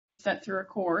Set to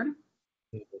record.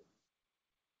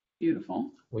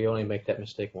 Beautiful. We only make that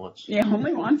mistake once. Yeah,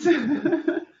 only once.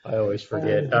 I always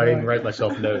forget. I even write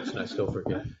myself notes and I still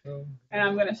forget. And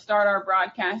I'm going to start our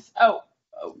broadcast. Oh,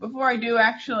 before I do,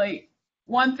 actually,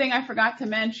 one thing I forgot to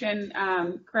mention,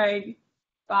 Craig,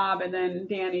 Bob, and then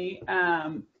Danny,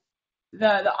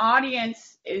 the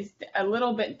audience is a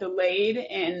little bit delayed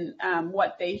in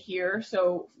what they hear.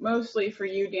 So mostly for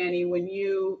you, Danny, when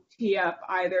you tee up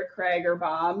either Craig or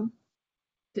Bob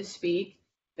to speak,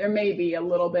 there may be a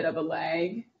little bit of a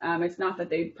lag. It's not that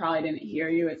they probably didn't hear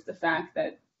you. It's the fact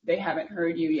that they haven't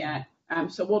heard you yet.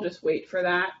 So we'll just wait for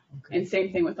that. Okay. And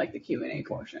same thing with like the Q&A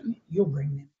portion. You'll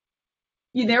bring them.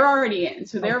 Yeah, they're already in,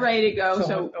 so they're ready to go.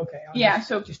 So okay,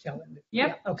 so just tell them.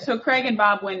 Yep. Yeah, okay. So Craig and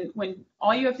Bob, when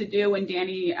all you have to do when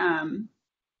Danny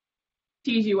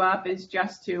tees you up is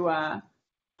just to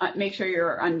make sure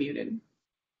you're unmuted.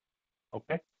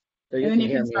 Okay. So you can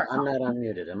hear me. I'm not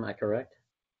unmuted. Am I correct?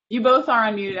 You both are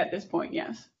unmuted at this point.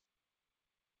 Yes.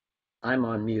 I'm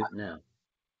on mute now.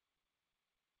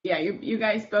 Yeah, you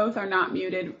guys both are not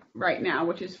muted right now,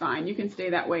 which is fine. You can stay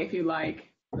that way if you like.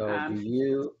 So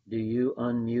do you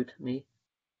unmute me?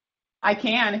 I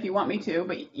can if you want me to,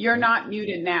 but you're not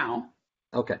muted now.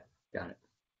 Okay, got it.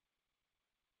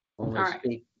 Only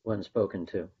speak when spoken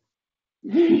to.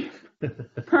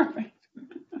 Perfect.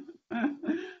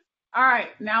 All right,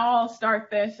 now I'll start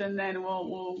this and then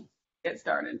we'll get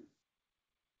started.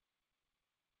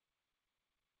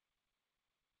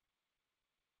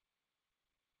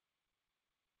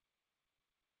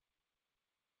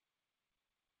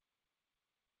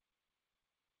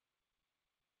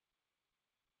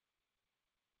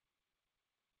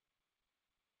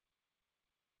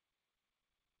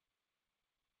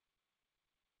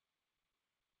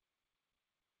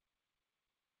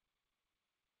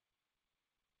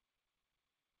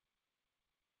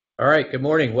 All right, good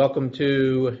morning. Welcome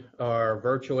to our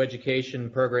virtual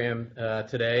education program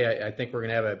today. I think we're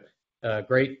going to have a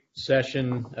great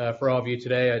session for all of you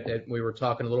today. We were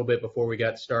talking a little bit before we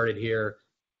got started here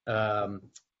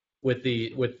with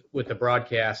the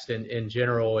broadcast. In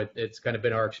general, it's kind of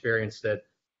been our experience that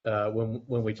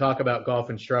when we talk about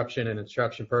golf instruction and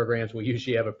instruction programs, we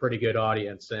usually have a pretty good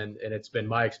audience, and it's been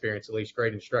my experience, at least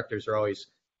great instructors are always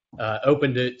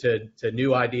open to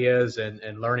new ideas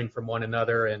and learning from one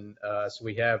another. And so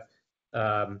we have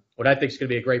what I think is going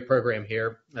to be a great program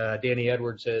here. Danny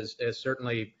Edwards has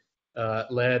certainly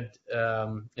led,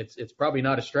 it's probably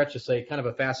not a stretch to say, kind of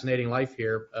a fascinating life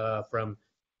here from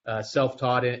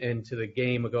self-taught into the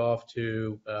game of golf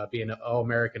to being an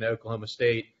All-American at Oklahoma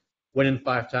State, winning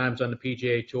 5 times on the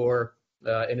PGA Tour,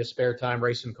 in his spare time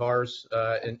racing cars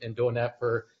and doing that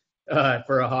for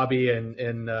a hobby,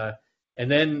 and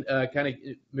then kind of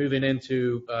moving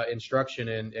into instruction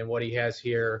and what he has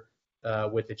here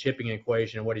with the chipping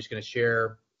equation and what he's going to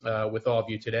share with all of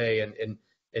you today.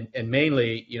 And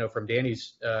mainly, from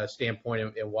Danny's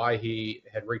standpoint and why he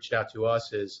had reached out to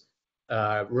us is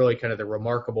really kind of the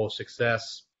remarkable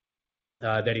success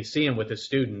that he's seeing with his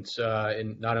students,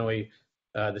 and not only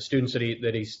the students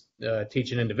that he's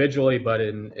teaching individually, but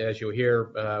as you'll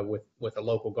hear, with a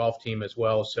local golf team as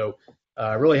well. So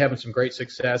really having some great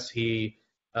success. He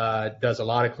does a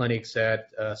lot of clinics at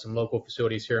some local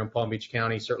facilities here in Palm Beach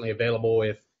County, certainly available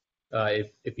if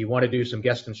you want to do some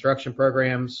guest instruction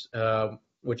programs,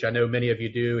 which I know many of you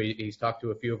do. He's talked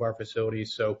to a few of our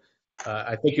facilities. So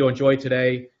I think you'll enjoy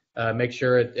today. Make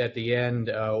sure at the end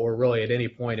or really at any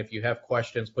point, if you have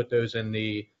questions, put those in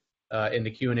the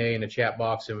Q&A in the chat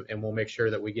box, and we'll make sure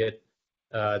that we get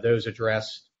those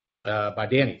addressed by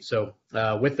Danny. So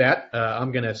with that,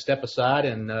 I'm going to step aside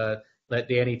and let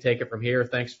Danny take it from here.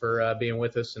 Thanks for being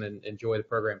with us, and enjoy the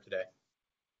program today.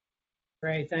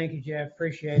 Great. Thank you, Jeff.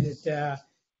 Appreciate it.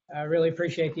 I really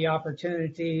appreciate the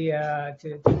opportunity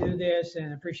to do this,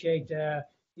 and appreciate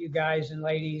you guys and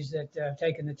ladies that have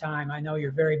taken the time. I know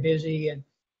you're very busy and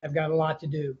have got a lot to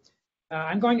do.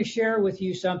 I'm going to share with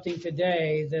you something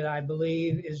today that I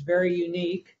believe is very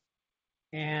unique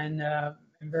and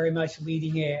very much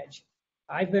leading edge.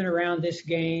 I've been around this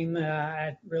game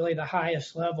at really the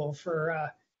highest level for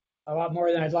a lot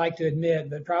more than I'd like to admit,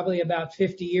 but probably about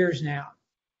 50 years now.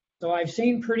 So I've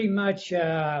seen pretty much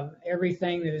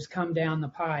everything that has come down the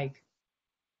pike.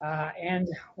 And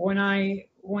when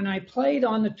I played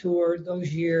on the tour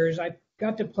those years, I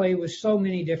got to play with so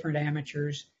many different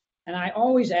amateurs, and I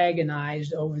always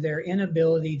agonized over their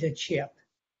inability to chip.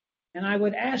 And I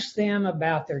would ask them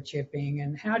about their chipping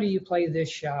and how do you play this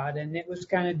shot? And it was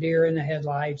kind of deer in the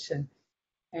headlights.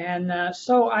 And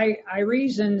so I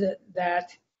reasoned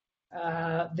that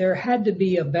there had to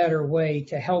be a better way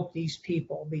to help these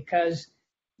people, because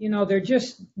they're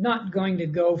just not going to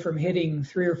go from hitting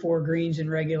 3 or 4 greens in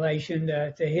regulation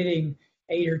to hitting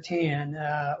 8 or 10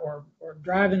 or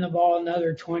driving the ball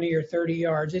another 20 or 30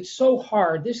 yards. It's so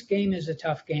hard. This game is a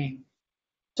tough game.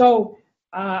 So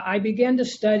I began to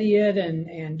study it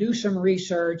and do some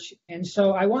research. And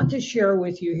so I want to share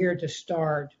with you here to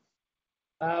start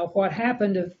what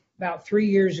happened about 3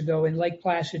 years ago in Lake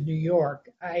Placid, New York.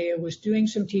 I was doing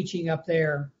some teaching up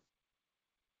there.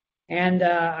 And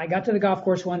I got to the golf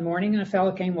course one morning, and a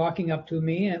fellow came walking up to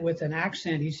me and with an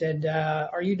accent. He said,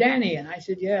 "Are you Danny?" And I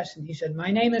said, "Yes." And he said, "My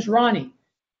name is Ronnie."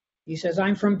 He says,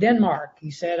 "I'm from Denmark."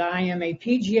 He said, "I am a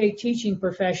PGA teaching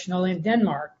professional in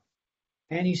Denmark."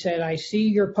 And he said, "I see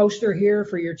your poster here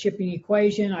for your chipping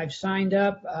equation. I've signed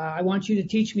up. I want you to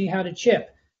teach me how to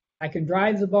chip. I can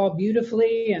drive the ball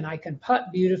beautifully and I can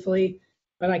putt beautifully,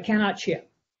 but I cannot chip."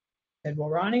 I said, "Well,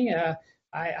 Ronnie,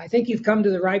 I think you've come to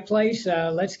the right place.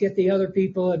 Let's get the other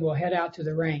people and we'll head out to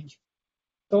the range."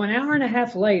 So an hour and a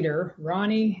half later,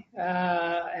 Ronnie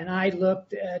and I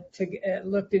looked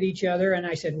at each other, and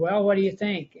I said, "Well, what do you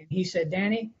think?" And he said,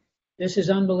 "Danny, this is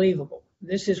unbelievable.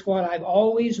 This is what I've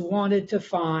always wanted to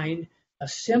find, a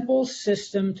simple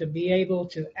system to be able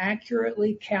to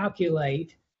accurately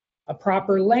calculate a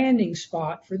proper landing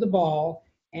spot for the ball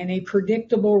and a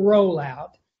predictable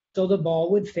rollout so the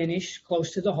ball would finish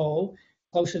close to the hole,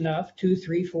 close enough, 2,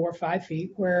 3, 4, 5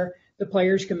 feet, where the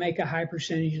players can make a high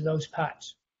percentage of those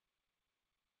putts."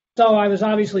 So I was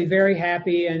obviously very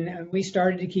happy, and we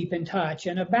started to keep in touch.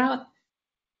 And about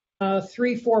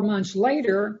 3, 4 months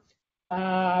later,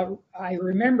 I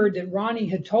remembered that Ronnie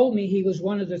had told me he was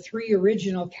one of the 3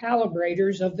 original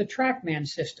calibrators of the TrackMan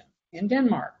system in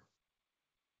Denmark.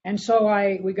 And so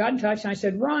we got in touch, and I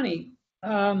said, "Ronnie,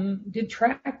 did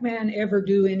TrackMan ever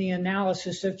do any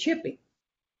analysis of chipping?"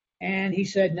 And he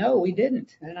said, "No, we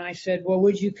didn't." And I said, "Well,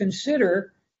 would you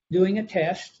consider doing a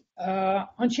test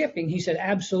on chipping?" He said,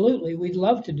 "Absolutely, we'd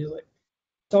love to do it."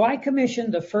 So I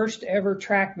commissioned the first ever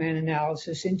TrackMan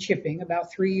analysis in chipping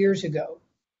about 3 years ago.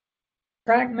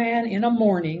 TrackMan in a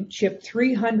morning chipped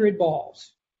 300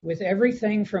 balls with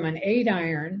everything from an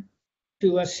 8-iron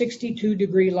to a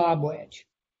 62-degree lob wedge.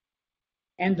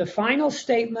 And the final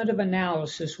statement of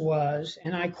analysis was,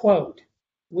 and I quote,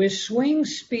 "With swing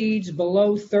speeds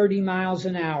below 30 miles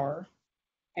an hour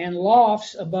and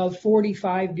lofts above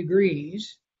 45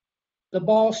 degrees, the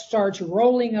ball starts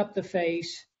rolling up the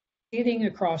face, hitting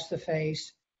across the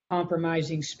face,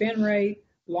 compromising spin rate,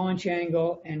 launch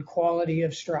angle, and quality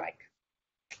of strike."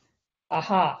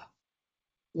 Aha.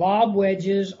 Lob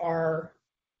wedges are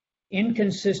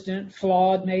inconsistent,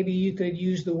 flawed, maybe you could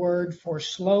use the word, for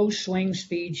slow swing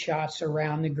speed shots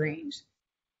around the greens.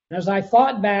 And as I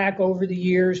thought back over the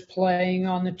years playing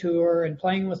on the tour and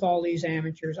playing with all these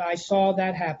amateurs, I saw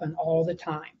that happen all the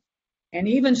time. And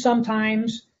even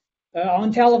sometimes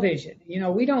on television,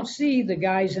 we don't see the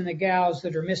guys and the gals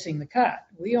that are missing the cut.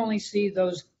 We only see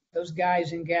those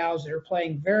guys and gals that are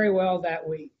playing very well that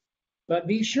week. But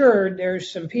be sure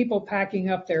there's some people packing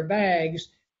up their bags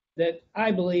that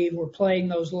I believe were playing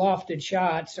those lofted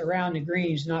shots around the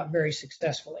greens not very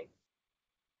successfully.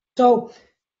 So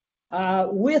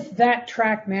with that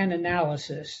TrackMan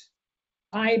analysis,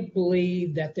 I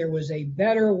believe that there was a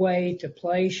better way to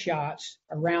play shots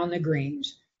around the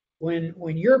greens.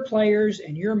 When your players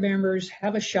and your members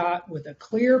have a shot with a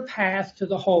clear path to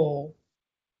the hole,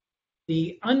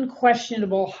 the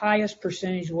unquestionable highest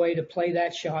percentage way to play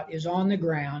that shot is on the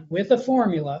ground with a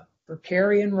formula for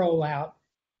carry and roll out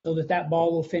so that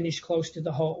ball will finish close to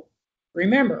the hole.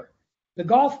 Remember, the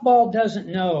golf ball doesn't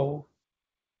know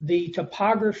the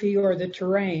topography or the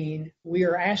terrain we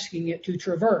are asking it to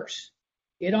traverse.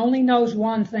 It only knows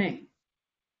one thing,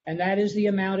 and that is the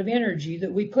amount of energy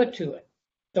that we put to it.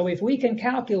 So if we can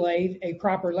calculate a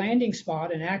proper landing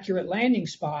spot, an accurate landing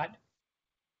spot,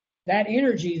 that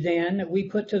energy then that we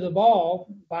put to the ball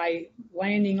by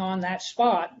landing on that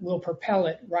spot will propel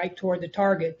it right toward the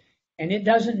target. And it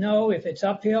doesn't know if it's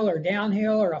uphill or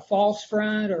downhill or a false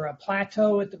front or a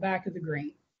plateau at the back of the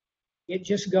green. It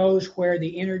just goes where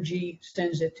the energy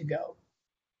sends it to go.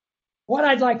 What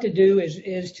I'd like to do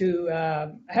is to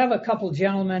have a couple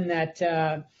gentlemen that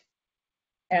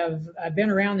have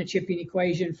been around the chipping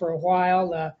equation for a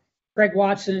while. Craig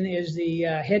Watson is the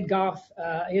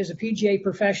is a PGA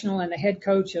professional and the head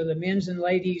coach of the men's and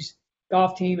ladies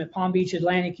golf team at Palm Beach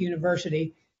Atlantic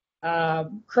University.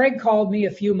 Craig called me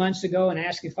a few months ago and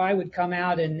asked if I would come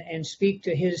out and speak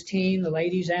to his team, the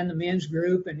ladies and the men's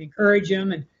group, and encourage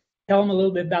them and tell them a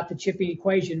little bit about the chipping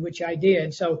equation, which I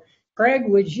did. So, Craig,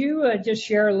 would you just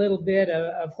share a little bit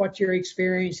of what your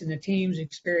experience and the team's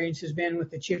experience has been with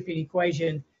the chipping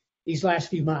equation these last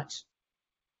few months?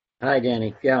 Hi,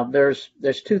 Danny. Yeah, there's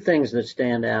two things that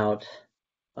stand out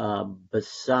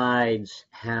besides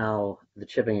how the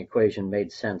chipping equation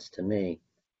made sense to me.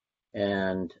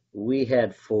 And we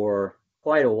had for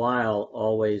quite a while,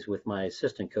 always with my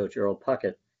assistant coach, Earl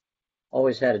Puckett,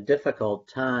 always had a difficult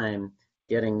time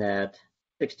getting that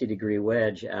 60-degree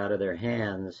wedge out of their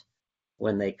hands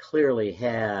when they clearly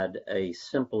had a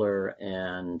simpler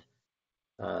and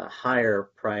a higher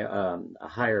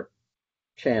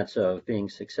chance of being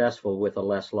successful with a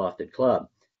less lofted club.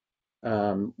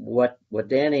 What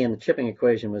Danny and the chipping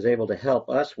equation was able to help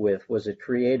us with was it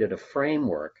created a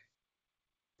framework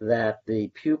that the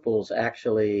pupils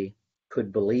actually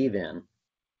could believe in.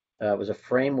 It was a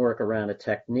framework around a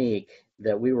technique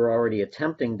that we were already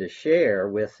attempting to share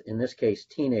with, in this case,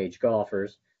 teenage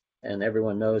golfers. And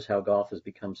everyone knows how golf has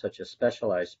become such a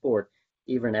specialized sport.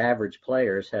 Even average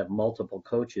players have multiple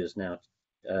coaches now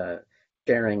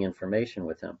sharing information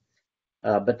with them.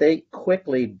 But they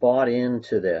quickly bought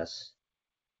into this.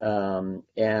 And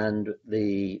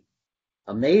the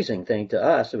amazing thing to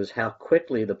us was how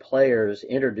quickly the players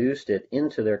introduced it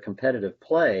into their competitive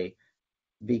play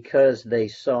because they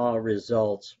saw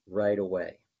results right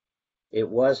away. It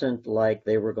wasn't like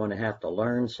they were going to have to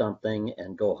learn something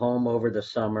and go home over the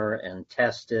summer and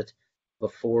test it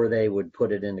before they would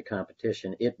put it into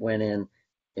competition. It went in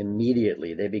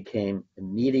immediately. They became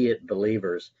immediate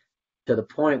believers to the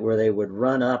point where they would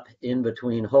run up in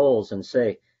between holes and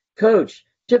say, "Coach,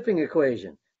 chipping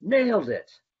equation, nailed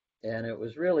it." And it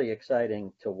was really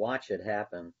exciting to watch it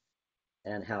happen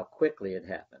and how quickly it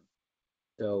happened.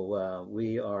 So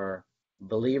we are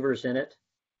believers in it.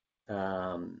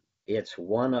 It's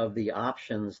one of the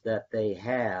options that they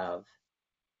have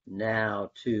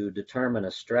now to determine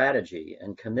a strategy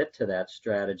and commit to that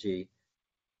strategy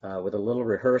with a little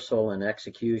rehearsal and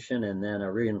execution, and then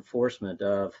a reinforcement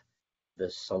of the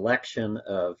selection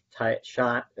of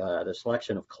the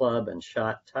selection of club and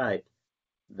shot type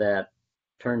that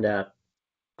turned out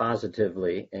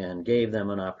positively and gave them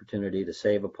an opportunity to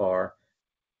save a par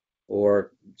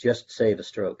or just save a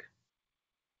stroke.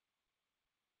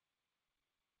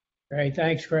 Great.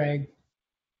 Thanks, Craig.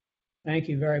 Thank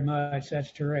you very much.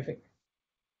 That's terrific.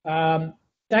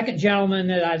 Second gentleman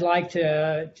that I'd like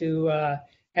to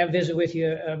have visit with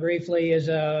you briefly is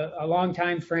a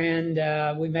longtime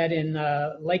friend. We met in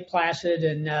Lake Placid,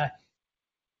 and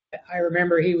I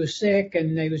remember he was sick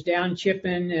and he was down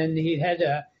chipping, and he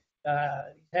had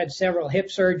several hip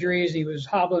surgeries. He was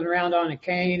hobbling around on a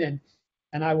cane,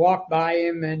 and I walked by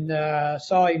him and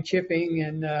saw him chipping,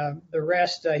 and the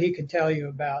rest he could tell you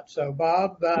about. So,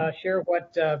 Bob, share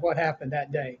what happened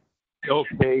that day.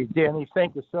 Okay, Danny,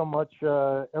 thank you so much,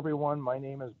 everyone. My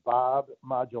name is Bob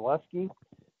Modulewski.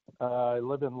 I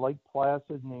live in Lake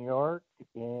Placid, New York,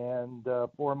 and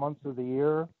 4 months of the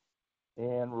year,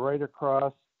 and right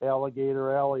across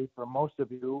Alligator Alley for most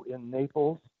of you in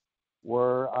Naples,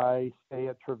 where I stay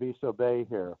at Treviso Bay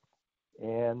here.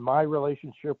 And my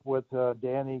relationship with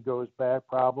Danny goes back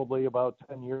probably about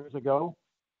 10 years ago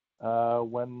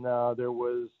when there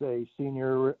was a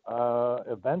senior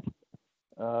event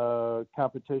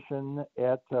competition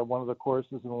at one of the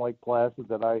courses in Lake Placid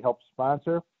that I helped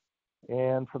sponsor.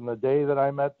 And from the day that I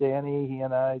met Danny, he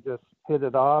and I just hit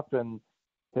it off and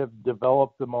have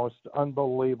developed the most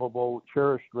unbelievable,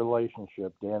 cherished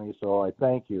relationship, Danny. So I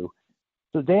thank you.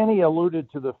 So Danny alluded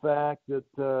to the fact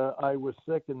that I was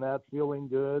sick and not feeling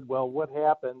good. Well, what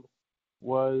happened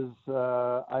was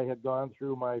I had gone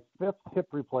through my 5th hip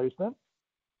replacement,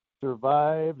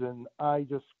 survived, and I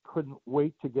just couldn't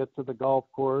wait to get to the golf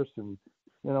course and,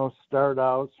 start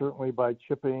out certainly by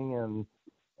chipping and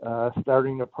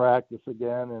starting to practice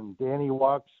again. And Danny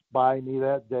walks by me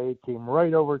that day, came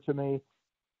right over to me,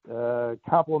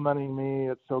 complimenting me.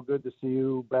 "It's so good to see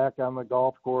you back on the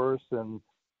golf course." And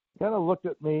kind of looked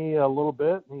at me a little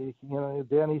bit. And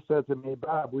Danny said to me,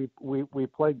 "Bob, we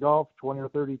play golf 20 or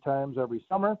 30 times every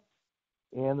summer.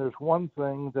 And there's one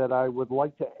thing that I would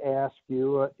like to ask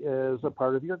you as a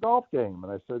part of your golf game."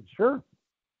 And I said, "Sure."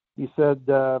 He said,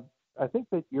 "I think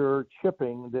that you're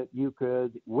chipping that you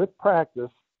could, with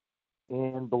practice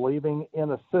and believing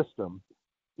in a system,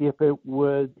 if it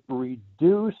would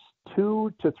reduce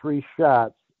 2 to 3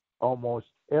 shots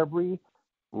almost every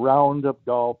round of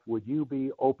golf, would you be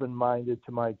open-minded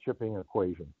to my chipping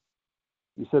equation?"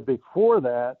 He said, "Before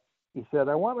that," he said,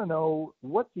 "I want to know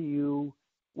what are you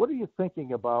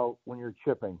thinking about when you're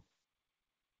chipping?"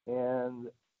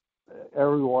 And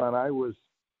everyone, I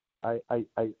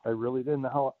really didn't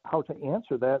know how to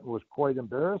answer that and was quite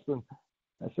embarrassed. And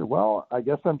I said, "Well, I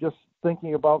guess I'm just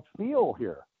thinking about feel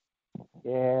here."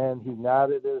 And he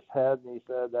nodded his head and he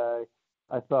said,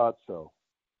 I thought so."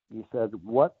 He said,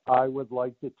 what I would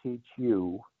like to teach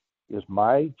you is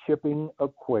my chipping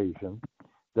equation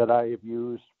that I have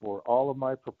used for all of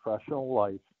my professional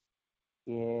life.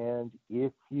 And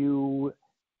if you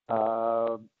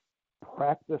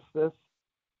practice this,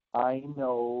 I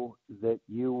know that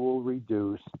you will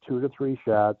reduce 2 to 3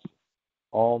 shots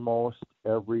almost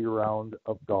every round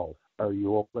of golf. Are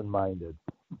you open-minded?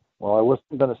 Well, I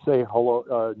wasn't going to say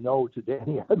no to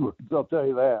Danny Edwards, I'll tell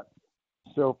you that.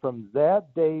 So from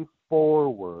that day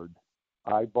forward,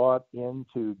 I bought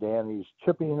into Danny's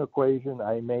chipping equation.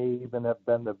 I may even have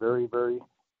been the very, very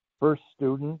first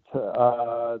student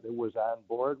that was on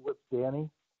board with Danny.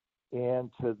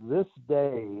 And to this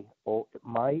day,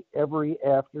 my every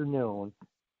afternoon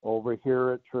over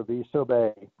here at Treviso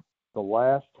Bay, the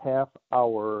last half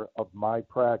hour of my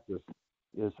practice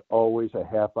is always a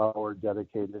half hour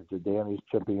dedicated to Danny's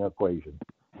chipping equation.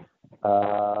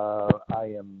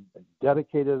 I am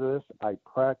dedicated to this. I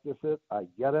practice it. I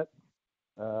get it.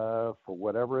 For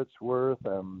whatever it's worth,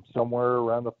 I'm somewhere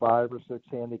around the 5 or 6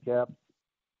 handicap.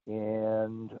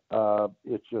 And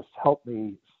it's just helped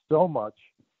me so much.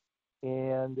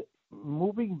 And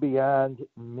moving beyond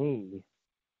me,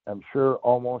 I'm sure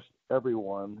almost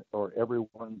everyone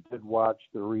did watch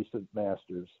the recent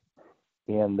Masters.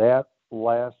 And that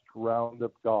last round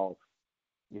of golf,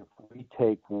 if we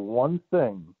take one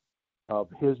thing of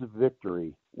his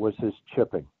victory, was his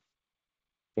chipping.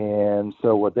 And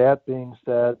so with that being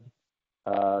said,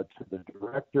 to the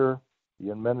director, the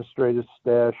administrative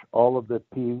staff, all of the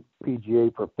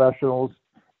PGA professionals,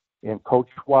 and Coach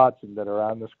Watson that are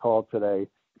on this call today,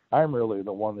 I'm really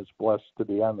the one that's blessed to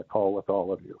be on the call with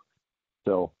all of you.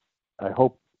 So I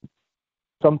hope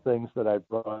some things that I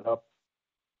brought up,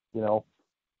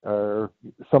 are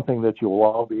something that you will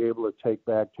all be able to take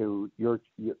back to your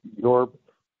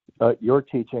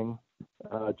teaching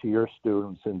to your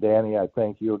students. And Danny, I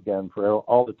thank you again for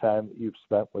all the time that you've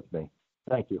spent with me.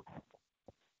 Thank you.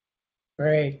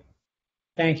 Great.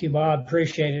 Thank you, Bob.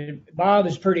 Appreciate it. Bob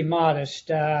is pretty modest.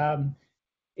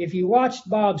 If you watched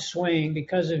Bob swing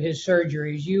because of his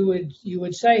surgeries, you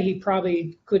would say he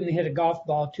probably couldn't hit a golf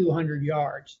ball 200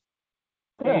 yards.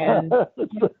 And Bob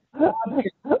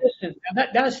is consistent. Now,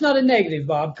 that's not a negative,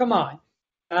 Bob. Come on.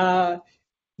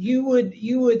 You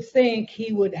would think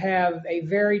he would have a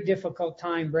very difficult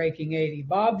time breaking 80.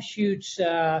 Bob shoots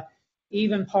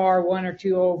even par, 1 or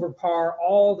 2 over par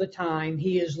all the time.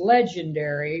 He is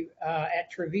legendary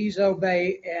at Treviso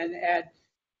Bay and at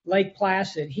Lake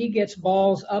Placid. He gets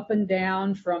balls up and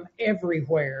down from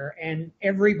everywhere, and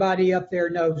everybody up there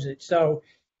knows it. So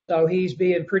he's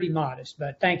being pretty modest.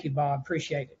 But thank you, Bob.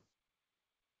 Appreciate it.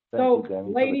 Thank you,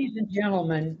 Danny. Ladies and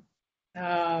gentlemen,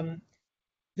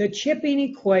 the chipping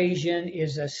equation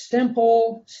is a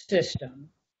simple system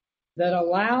that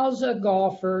allows a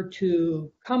golfer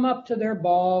to come up to their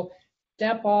ball,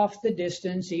 step off the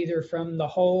distance, either from the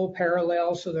hole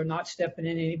parallel so they're not stepping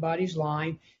in anybody's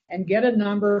line, and get a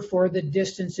number for the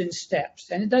distance in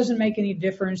steps. And it doesn't make any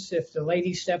difference if the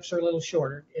lady's steps are a little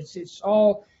shorter.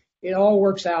 It all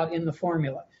works out in the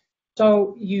formula.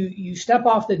 So you step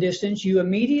off the distance, you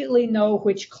immediately know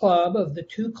which club of the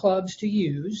 2 clubs to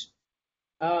use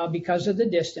because of the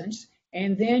distance.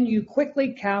 And then you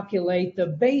quickly calculate the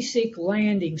basic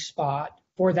landing spot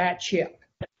for that chip.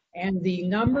 And the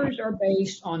numbers are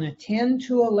based on a 10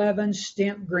 to 11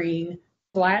 stemp green,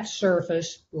 flat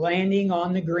surface landing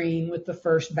on the green with the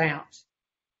first bounce.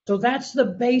 So that's the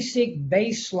basic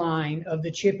baseline of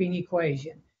the chipping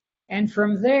equation. And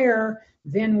from there,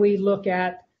 then we look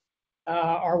at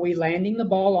are we landing the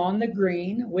ball on the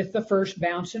green with the first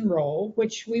bounce and roll,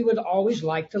 which we would always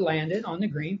like to land it on the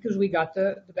green because we got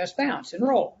the best bounce and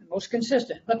roll, most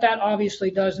consistent. But that obviously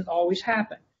doesn't always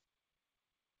happen.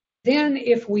 Then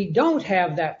if we don't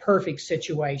have that perfect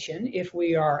situation, if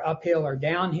we are uphill or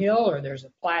downhill or there's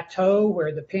a plateau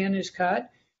where the pin is cut,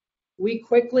 we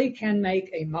quickly can make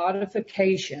a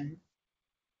modification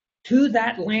to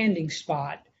that landing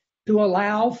spot to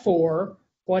allow for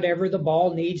whatever the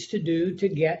ball needs to do to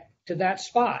get to that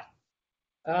spot.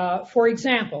 For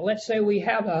example, let's say we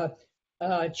have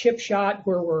a chip shot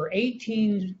where we're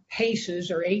 18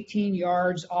 paces or 18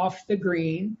 yards off the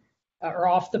green or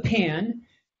off the pin,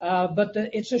 but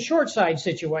it's a short side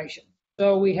situation.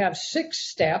 So we have 6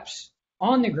 steps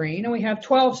on the green and we have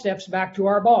 12 steps back to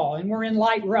our ball and we're in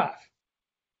light rough.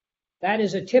 That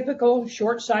is a typical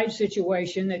short side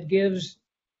situation that gives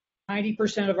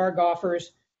 90% of our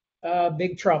golfers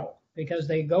big trouble because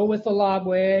they go with the lob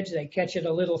wedge, they catch it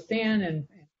a little thin and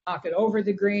knock it over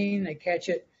the green, they catch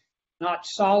it not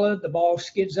solid. The ball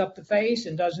skids up the face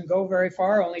and doesn't go very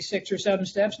far, only 6 or 7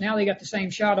 steps. Now they got the same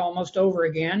shot almost over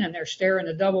again, and they're staring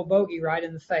a double bogey right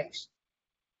in the face.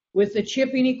 With the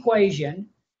chipping equation,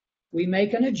 we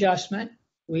make an adjustment.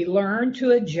 We learn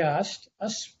to adjust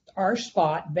our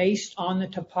spot based on the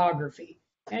topography.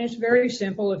 And it's very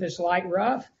simple. If it's light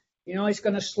rough, it's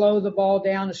going to slow the ball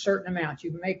down a certain amount.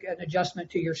 You make an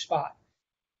adjustment to your spot.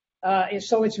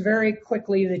 So it's very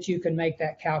quickly that you can make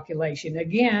that calculation.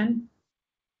 Again,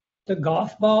 the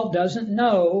golf ball doesn't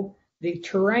know the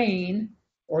terrain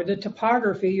or the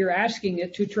topography you're asking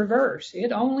it to traverse.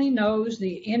 It only knows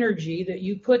the energy that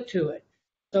you put to it.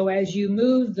 So as you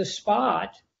move the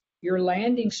spot, your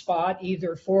landing spot,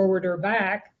 either forward or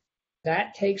back,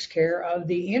 that takes care of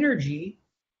the energy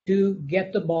to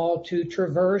get the ball to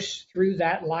traverse through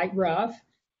that light rough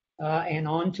and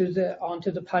onto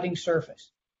the putting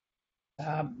surface.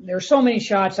 There are so many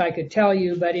shots I could tell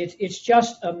you, but it's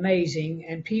just amazing.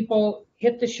 And people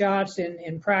hit the shots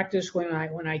in practice when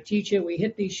I teach it. We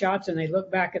hit these shots and they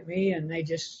look back at me and they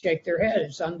just shake their head.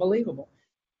 It's unbelievable.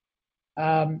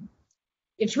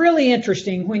 It's really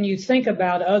interesting when you think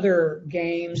about other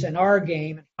games and our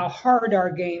game, how hard our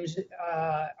game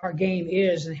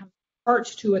is and how many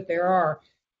parts to it there are.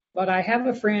 But I have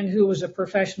a friend who was a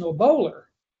professional bowler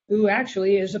who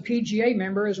actually is a PGA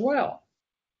member as well.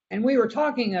 And we were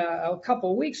talking a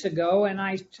couple of weeks ago, and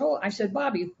I said,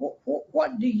 Bobby,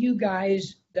 what do you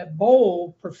guys that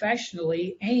bowl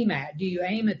professionally aim at? Do you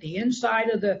aim at the inside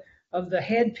of the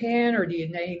head pin, or do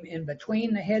you aim in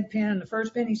between the head pin and the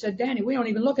first pin? He said, Danny, we don't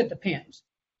even look at the pins.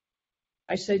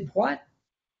 I said, what?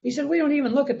 He said, we don't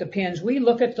even look at the pins. We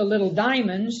look at the little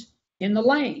diamonds in the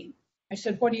lane. I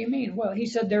said, what do you mean? Well, he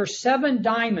said, there are 7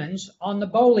 diamonds on the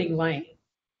bowling lane,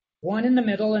 1 in the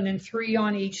middle and then 3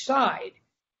 on each side.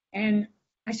 And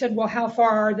I said, well, how far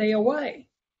are they away?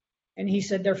 And he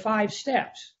said, they're 5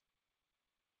 steps.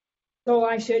 So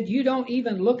I said, you don't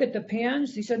even look at the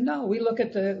pins? He said, no, we look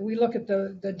at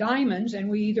the diamonds, and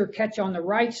we either catch on the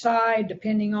right side,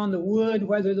 depending on the wood,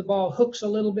 whether the ball hooks a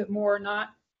little bit more or not.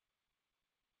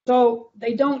 So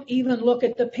they don't even look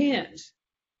at the pins.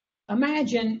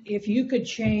 Imagine if you could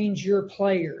change your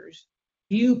player's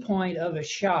viewpoint of a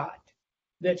shot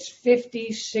that's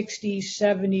 50, 60,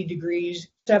 70 degrees,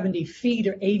 70 feet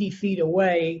or 80 feet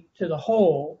away to the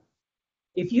hole.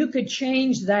 If you could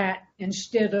change that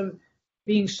instead of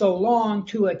being so long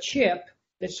to a chip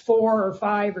that's 4 or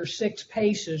 5 or 6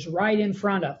 paces right in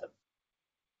front of them.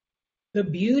 The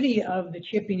beauty of the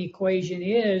chipping equation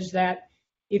is that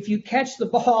if you catch the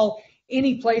ball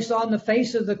any place on the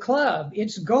face of the club,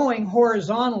 it's going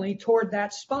horizontally toward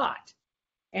that spot.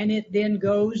 And it then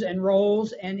goes and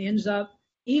rolls and ends up,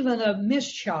 even a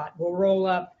missed shot will roll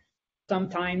up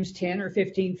sometimes 10 or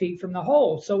 15 feet from the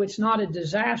hole. So it's not a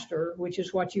disaster, which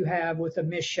is what you have with a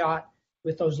missed shot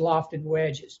with those lofted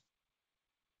wedges.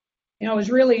 It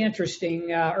was really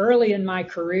interesting. Early in my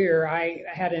career, I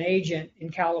had an agent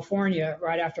in California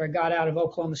right after I got out of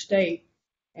Oklahoma State.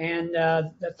 And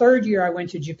the 3rd year I went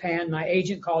to Japan, my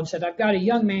agent called and said, I've got a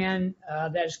young man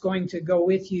that's going to go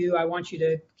with you. I want you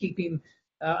to keep him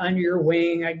under your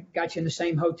wing. I got you in the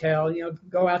same hotel,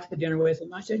 go out to dinner with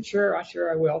him. I said, sure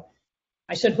I will.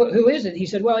 I said, who is it? He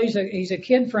said, well, he's a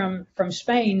kid from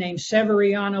Spain named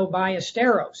Severiano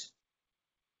Ballesteros.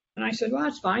 And I said, well,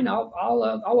 that's fine.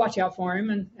 I'll watch out for him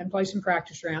and play some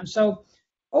practice rounds. So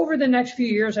over the next few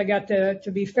years, I got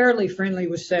to be fairly friendly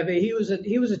with Sevi.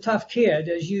 He was a tough kid,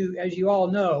 as you all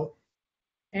know.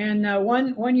 And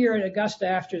one year at Augusta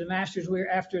after the Masters,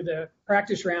 after the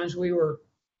practice rounds, we were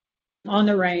on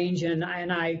the range, and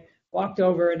I walked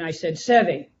over and I said,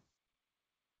 Sevi,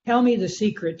 tell me the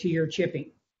secret to your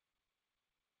chipping.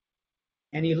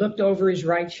 And he looked over his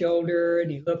right shoulder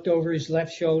and he looked over his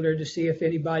left shoulder to see if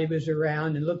anybody was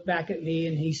around and looked back at me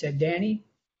and he said, Danny,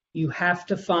 you have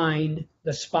to find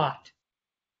the spot.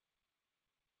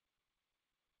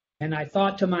 And I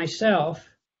thought to myself,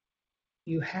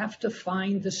 you have to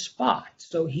find the spot.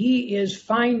 So he is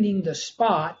finding the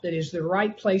spot that is the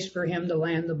right place for him to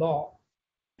land the ball.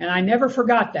 And I never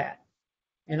forgot that.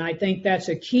 And I think that's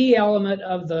a key element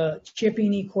of the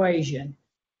chipping equation,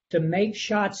 to make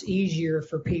shots easier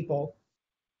for people,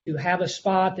 to have a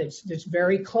spot that's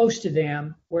very close to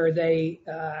them where they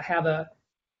have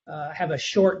a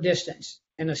short distance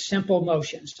and a simple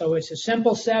motion. So it's a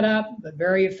simple setup, but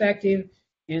very effective.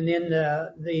 And then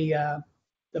the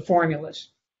formulas.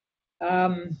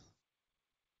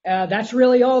 That's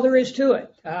really all there is to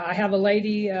it. I have a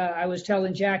lady, I was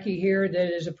telling Jackie here,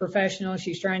 that is a professional.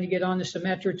 She's trying to get on the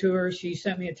Symetra tour. She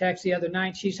sent me a text the other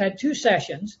night. She's had 2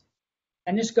 sessions.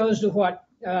 And this goes to what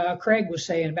Craig was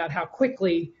saying about how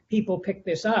quickly people pick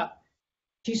this up.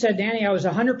 she said, Danny, I was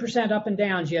 100% up and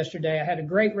downs yesterday. I had a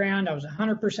great round. I was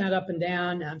 100% up and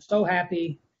down. I'm so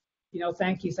happy.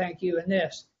 Thank you, and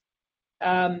this.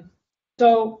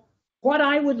 So what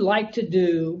I would like to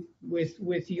do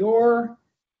with your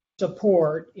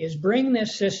support is bring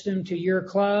this system to your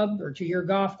club or to your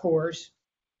golf course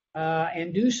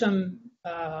and do some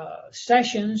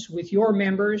sessions with your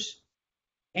members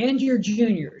and your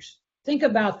juniors. Think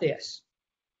about this.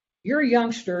 Your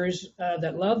youngsters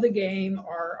that love the game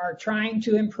are trying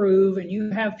to improve, and you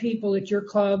have people at your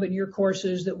club and your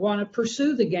courses that want to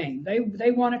pursue the game.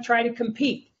 They want to try to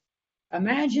compete.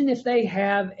 Imagine if they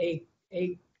have an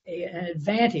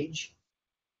advantage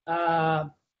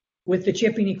with the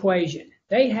chipping equation.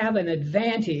 They have an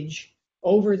advantage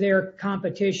over their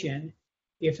competition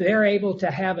if they're able to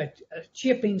have a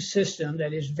chipping system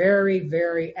that is very,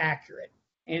 very accurate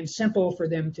and simple for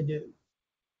them to do.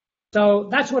 So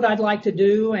that's what I'd like to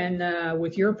do, and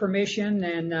with your permission,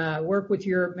 and work with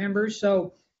your members.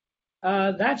 So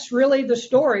that's really the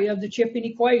story of the chipping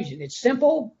equation. It's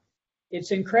simple,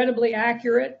 it's incredibly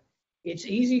accurate, it's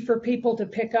easy for people to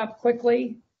pick up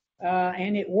quickly,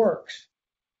 and it works.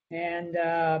 And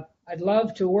I'd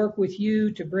love to work with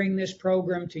you to bring this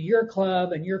program to your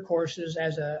club and your courses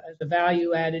as a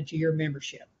value added to your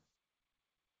membership.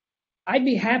 I'd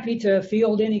be happy to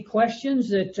field any questions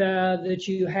that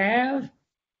you have,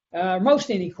 most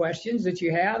any questions that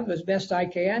you have as best I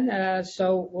can.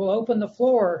 So we'll open the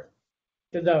floor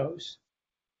to those.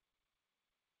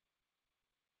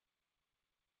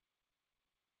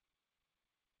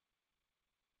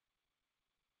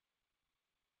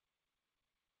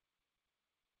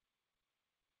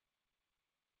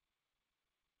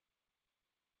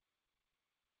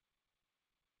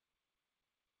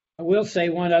 I will say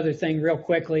one other thing real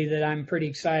quickly that I'm pretty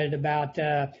excited about.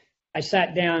 I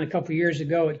sat down a couple years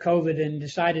ago at COVID and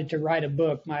decided to write a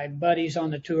book. My buddies on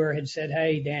the tour had said,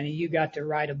 hey, Danny, you got to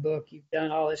write a book. You've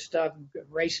done all this stuff,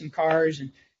 racing cars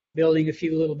and building a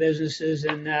few little businesses.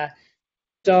 And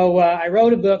so I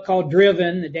wrote a book called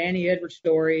Driven, the Danny Edwards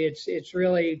story. It's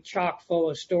really chock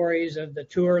full of stories of the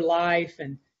tour life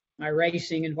and my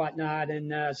racing and whatnot.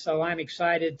 And so I'm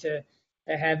excited to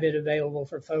have it available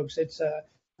for folks.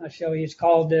 I'll show you. It's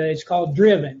called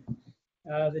Driven,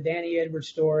 the Danny Edwards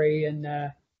story,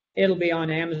 and it'll be on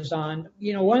Amazon.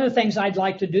 One of the things I'd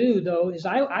like to do though is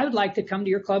I would like to come to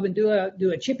your club and do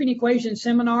a chipping equation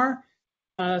seminar,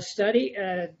 study,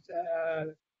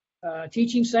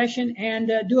 teaching session,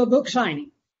 and do a book signing.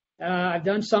 I've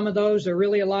done some of those. They're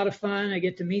really a lot of fun. I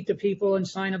get to meet the people and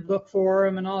sign a book for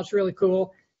them, and all. It's really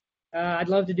cool. I'd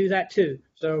love to do that too.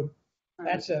 So.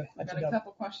 I've got a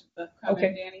couple questions that come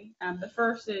in, Danny. The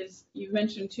first is, you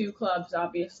mentioned two clubs,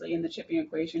 obviously, in the chipping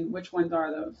equation. Which ones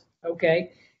are those?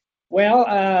 Okay. Well,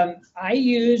 I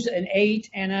use an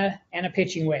 8 and a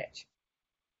pitching wedge.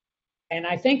 And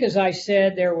I think, as I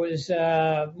said, there was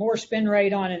more spin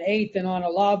rate on an 8 than on a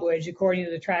lob wedge, according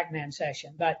to the TrackMan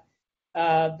session. But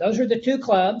those are the two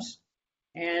clubs.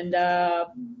 And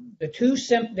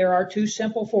there are two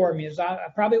simple formulas. I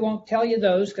probably won't tell you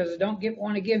those because I don't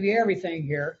want to give you everything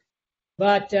here.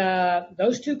 But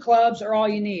those two clubs are all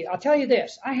you need. I'll tell you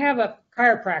this. I have a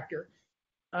chiropractor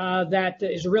that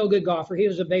is a real good golfer. He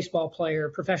was a baseball player,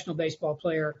 professional baseball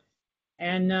player.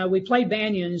 And we played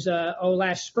Banyans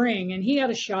last spring. And he had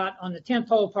a shot on the 10th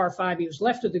hole, par 5. He was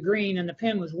left of the green, and the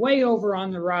pin was way over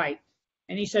on the right.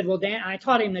 And he said, well, Dan, I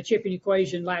taught him the chipping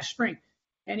equation last spring.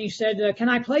 And he said, can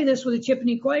I play this with a chipping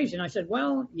equation? I said,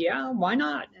 well, yeah, why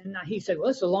not? And he said, well,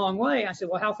 it's a long way. I said,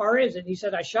 well, how far is it? And he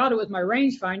said, I shot it with my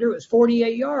rangefinder. It was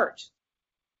 48 yards.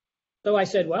 So I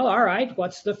said, well, all right,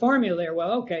 what's the formula there?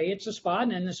 Well, okay, it's a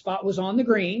spot, and the spot was on the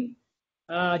green,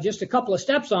 just a couple of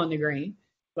steps on the green,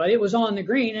 but it was on the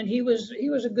green, and he was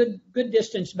a good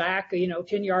distance back,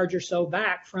 10 yards or so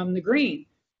back from the green.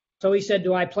 So he said,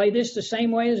 do I play this the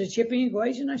same way as a chipping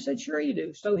equation? I said, sure you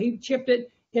do. So he chipped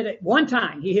it. Hit it one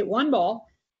time. He hit one ball.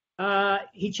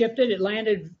 He chipped it. It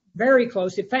landed very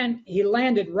close. He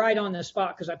landed right on the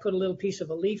spot because I put a little piece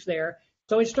of a leaf there.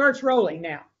 So it starts rolling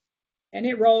now. And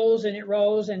it rolls and it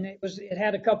rolls, and it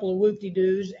had a couple of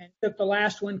whoop-de-doos, and took the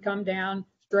last one, come down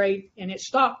straight, and it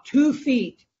stopped 2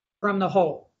 feet from the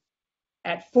hole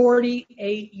at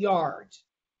 48 yards.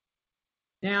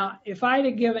 Now, if I'd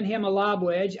have given him a lob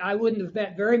wedge, I wouldn't have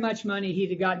bet very much money he'd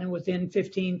have gotten within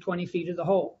 15, 20 feet of the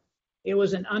hole. It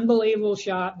was an unbelievable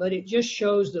shot, but it just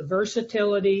shows the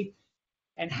versatility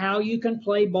and how you can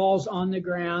play balls on the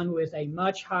ground with a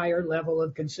much higher level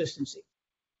of consistency.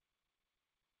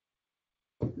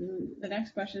 The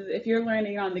next question is, if you're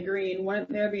landing on the green,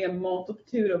 wouldn't there be a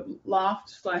multitude of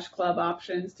loft/club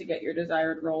options to get your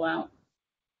desired rollout?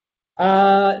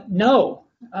 No,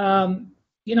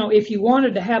 If you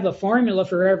wanted to have a formula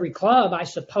for every club, I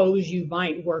suppose you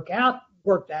might work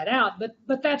that out,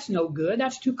 but that's no good.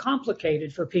 That's too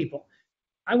complicated for people.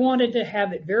 I wanted to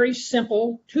have it very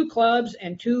simple, 2 clubs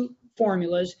and 2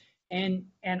 formulas, and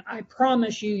I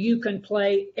promise you can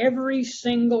play every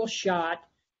single shot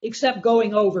except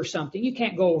going over something. You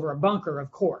can't go over a bunker,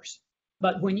 of course.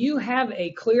 But when you have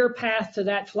a clear path to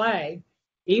that flag,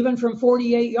 even from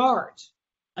 48 yards,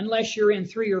 unless you're in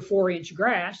 3 or 4 inch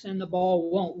grass, and the ball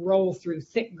won't roll through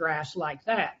thick grass like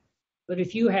that. But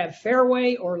if you have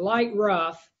fairway or light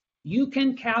rough, you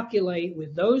can calculate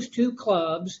with those 2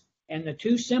 clubs and the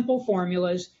 2 simple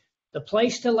formulas the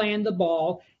place to land the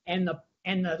ball, and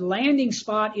the landing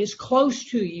spot is close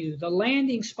to you. The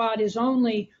landing spot is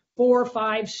only 4,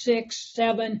 5, 6,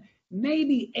 7,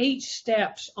 maybe 8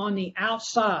 steps on the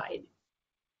outside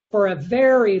for a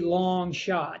very long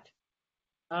shot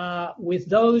with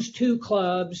those 2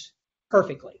 clubs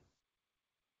perfectly.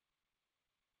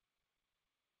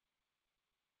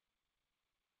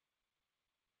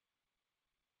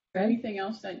 Anything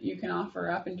else that you can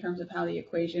offer up in terms of how the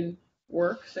equation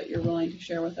works that you're willing to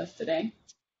share with us today?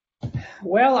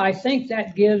 Well, I think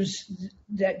that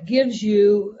gives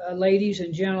you, ladies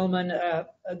and gentlemen,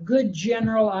 a good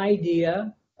general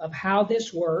idea of how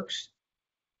this works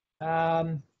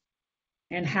and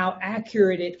how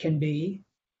accurate it can be.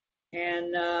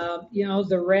 And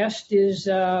the rest is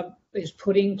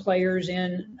putting players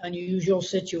in unusual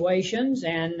situations,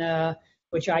 and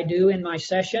which I do in my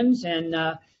sessions, and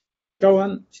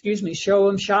show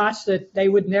them shots that they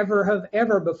would never have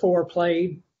ever before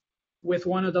played with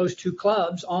one of those 2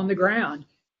 clubs on the ground.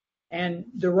 And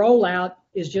the rollout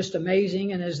is just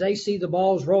amazing. And as they see the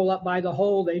balls roll up by the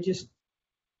hole, they just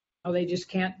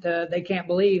can't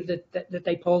believe that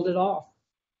they pulled it off.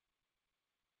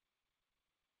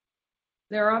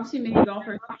 There are obviously many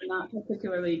golfers who are not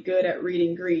particularly good at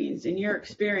reading greens. In your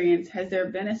experience, has there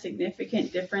been a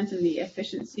significant difference in the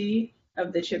efficiency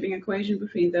of the chipping equation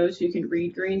between those who can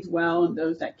read greens well and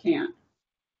those that can't?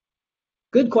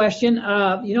 Good question.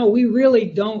 We really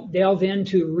don't delve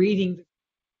into reading.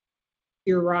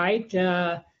 You're right.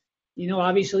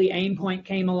 Obviously Aimpoint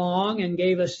came along and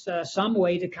gave us some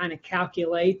way to kind of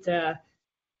calculate the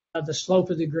slope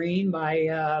of the green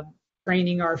by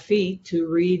training our feet to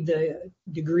read the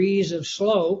degrees of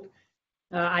slope.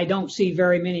 I don't see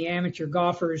very many amateur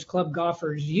golfers, club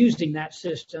golfers using that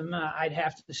system, I'd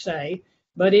have to say,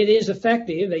 but it is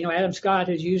effective. Adam Scott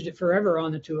has used it forever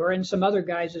on the tour, and some other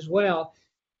guys as well.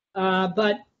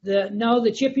 But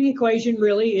the chipping equation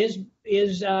really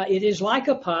is like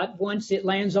a putt once it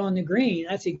lands on the green.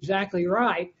 That's exactly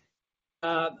right.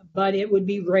 But it would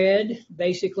be read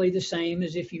basically the same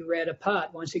as if you read a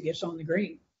putt once it gets on the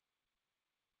green.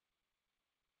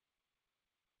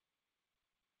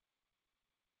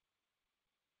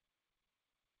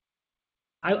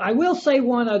 I will say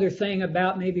one other thing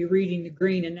about maybe reading the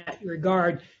green in that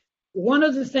regard. One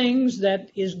of the things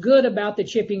that is good about the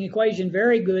chipping equation,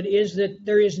 very good, is that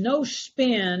there is no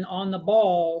spin on the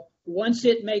ball once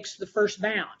it makes the first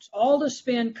bounce. All the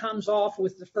spin comes off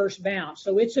with the first bounce.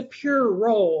 So it's a pure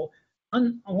roll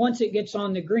once it gets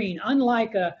on the green,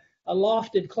 unlike a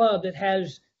lofted club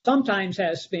that sometimes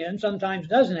has spin, sometimes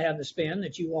doesn't have the spin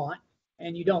that you want,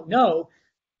 and you don't know.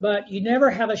 But you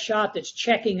never have a shot that's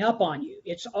checking up on you.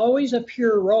 It's always a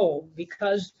pure roll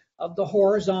because of the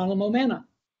horizontal momentum.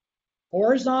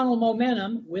 Horizontal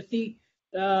momentum with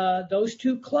those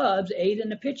 2 clubs, 8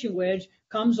 and the pitching wedge,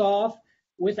 comes off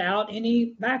without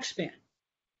any backspin.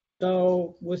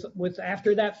 So with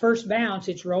after that first bounce,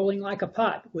 it's rolling like a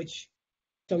putt,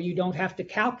 so you don't have to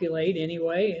calculate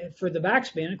anyway for the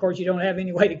backspin. Of course, you don't have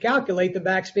any way to calculate the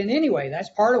backspin anyway.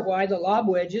 That's part of why the lob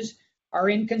wedges are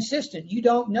inconsistent. You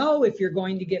don't know if you're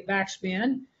going to get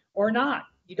backspin or not.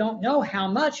 You don't know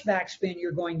how much backspin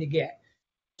you're going to get.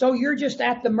 So you're just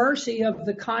at the mercy of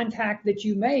the contact that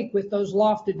you make with those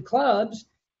lofted clubs.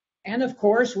 And of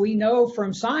course, we know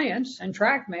from science and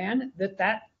TrackMan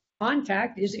that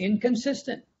contact is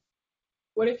inconsistent.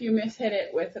 What if you mishit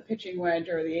it with a pitching wedge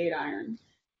or the 8-iron?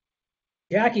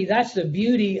 Jackie, that's the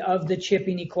beauty of the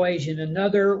chipping equation.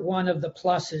 Another one of the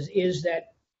pluses is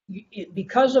that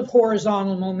because of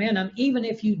horizontal momentum, even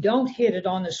if you don't hit it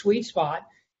on the sweet spot,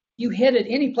 you hit it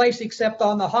any place except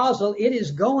on the hosel, it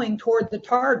is going toward the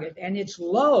target, and it's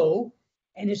low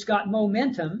and it's got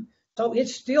momentum, so it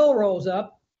still rolls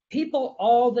up. People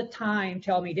all the time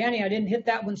tell me, Danny, I didn't hit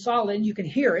that one solid, and you can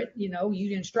hear it. You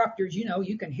instructors,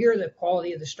 you can hear the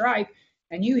quality of the strike,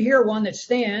 and you hear one that's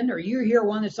thin, or you hear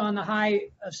one that's on the high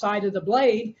side of the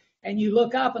blade, and you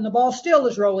look up and the ball still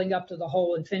is rolling up to the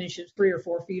hole and finishes 3 or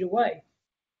 4 feet away.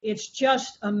 it's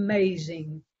just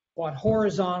amazing what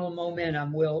horizontal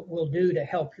momentum will do to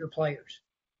help your players.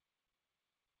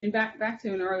 And back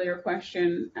to an earlier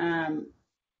question,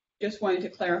 just wanted to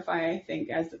clarify, I think,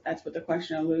 as that's what the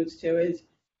question alludes to, is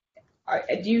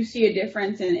do you see a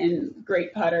difference in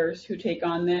great putters who take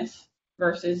on this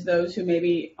versus those who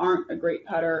maybe aren't a great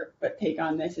putter but take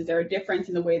on this? Is there a difference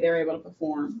in the way they're able to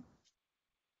perform?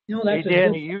 You know, Hey, that's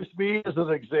Danny, use me as an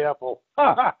example.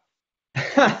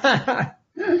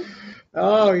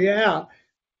 Oh, yeah.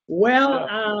 Well,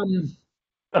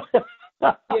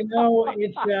 you know,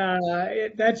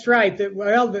 that's right.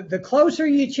 The closer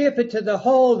you chip it to the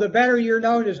hole, the better you're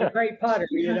known as a great putter,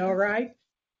 you know, right?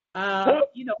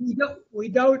 You know, we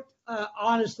don't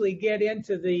honestly get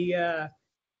into the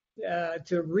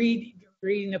to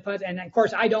reading the putt, and of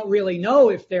course, I don't really know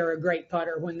if they're a great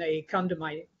putter when they come to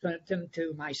my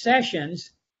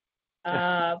sessions.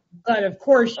 But of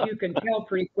course, you can tell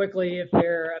pretty quickly if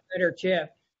they're a better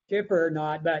chipper or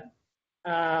not. But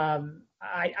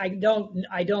I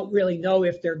don't really know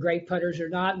if they're great putters or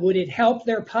not. Would it help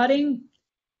their putting?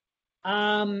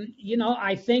 You know,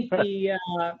 I think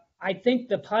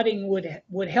the putting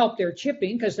would help their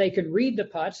chipping because they can read the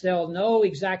putts. They'll know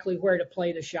exactly where to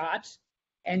play the shots,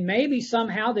 and maybe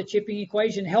somehow the chipping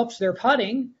equation helps their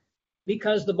putting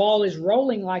because the ball is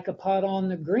rolling like a putt on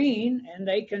the green, and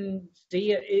they can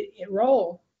see it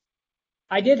roll.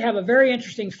 I did have a very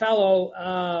interesting fellow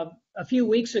a few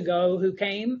weeks ago who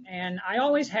came, and I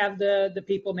always have the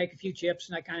people make a few chips,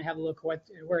 and I kind of have a look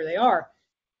where they are.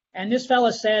 And this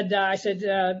fella said, I said,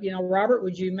 you know, Robert,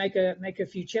 would you make a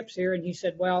few chips here? And he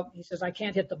said, well, he says, I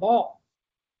can't hit the ball.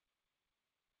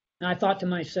 And I thought to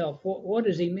myself, what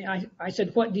does he mean? I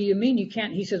said, what do you mean you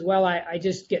can't? He says, well, I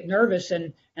just get nervous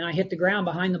and I hit the ground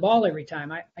behind the ball every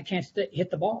time. I can't hit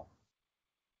the ball.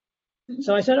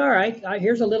 So I said, all right,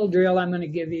 here's a little drill I'm going to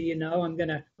give you. You know, I'm going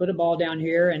to put a ball down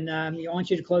here, and I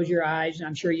want you to close your eyes. And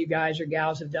I'm sure you guys or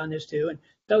gals have done this too. And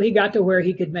so he got to where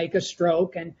he could make a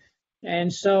stroke,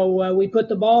 and so we put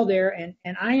the ball there, and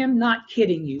I am not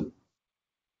kidding you.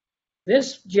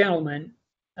 This gentleman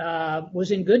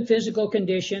was in good physical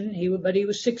condition. But he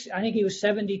was I think he was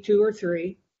 72 or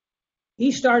 3.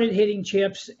 He started hitting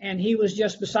chips, and he was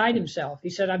just beside himself. He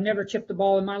said, I've never chipped a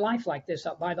ball in my life like this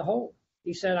up by the hole.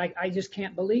 He said, I just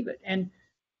can't believe it. And,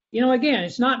 you know, again,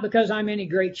 it's not because I'm any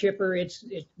great chipper. It's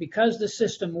because the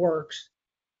system works.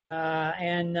 You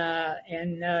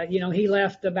know, he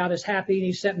left about as happy, and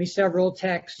he sent me several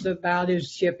texts about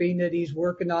his chipping, that he's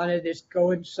working on it. It's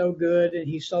going so good, and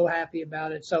he's so happy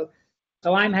about it. So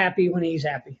I'm happy when he's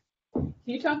happy. Can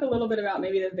you talk a little bit about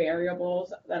maybe the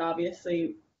variables that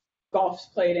obviously golf's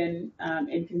played in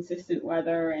inconsistent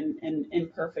weather and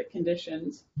imperfect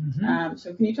conditions? Mm-hmm.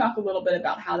 So can you talk a little bit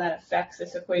about how that affects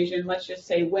this equation? Let's just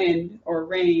say wind or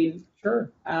rain,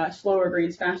 Sure. Slower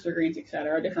greens, faster greens, et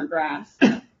cetera, different grass.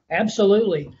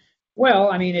 Absolutely. Well,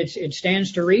 I mean, it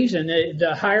stands to reason.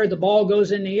 The higher the ball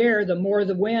goes in the air, the more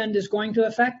the wind is going to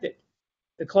affect it.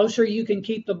 The closer you can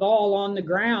keep the ball on the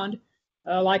ground,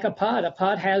 like a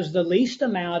putt has the least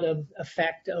amount of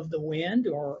effect of the wind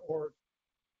or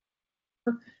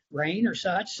rain or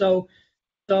such. So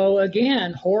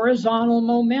again, horizontal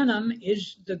momentum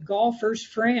is the golfer's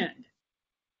friend.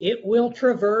 It will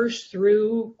traverse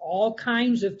through all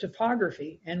kinds of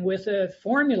topography, and with a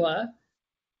formula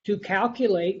to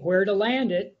calculate where to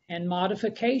land it and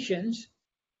modifications,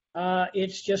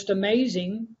 it's just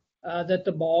amazing that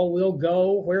the ball will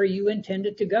go where you intend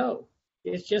it to go.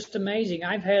 It's just amazing.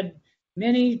 I've had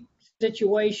many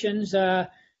situations.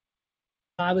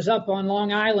 I was up on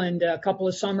Long Island a couple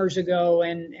of summers ago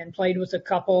and played with a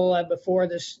couple before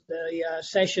the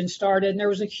session started. And there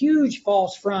was a huge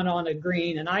false front on a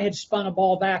green, and I had spun a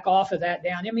ball back off of that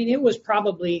down. I mean, it was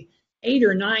probably 8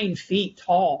 or 9 feet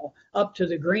tall up to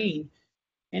the green.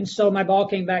 And so my ball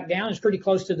came back down. It's pretty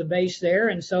close to the base there.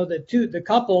 And so the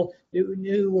couple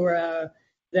knew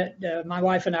that my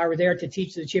wife and I were there to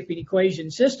teach the chipping equation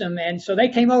system. And so they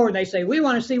came over and they say, we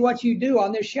want to see what you do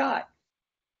on this shot.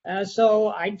 So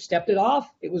I stepped it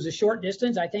off. It was a short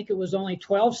distance. I think it was only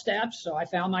 12 steps. So I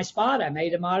found my spot. I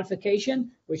made a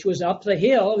modification, which was up the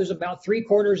hill. It was about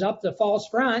 3/4 up the false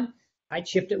front. I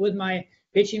chipped it with my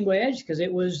pitching wedge because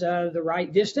it was the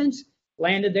right distance.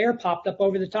 Landed there, popped up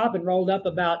over the top, and rolled up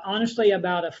about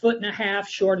 1.5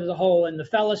 feet short of the hole. And the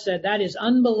fella said, that is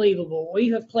unbelievable. We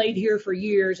have played here for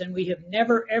years, and we have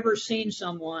never, ever seen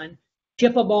someone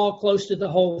chip a ball close to the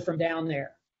hole from down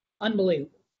there.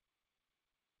 Unbelievable.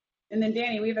 And then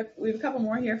Danny, we have a couple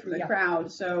more here from the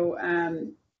crowd. So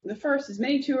the first is,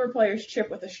 many tour players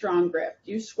chip with a strong grip.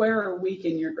 Do you square or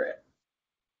weaken your grip?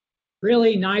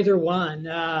 Really, neither one.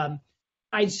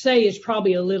 I'd say is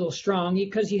probably a little strong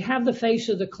because you have the face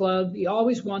of the club. You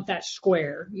always want that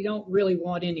square. You don't really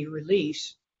want any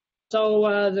release.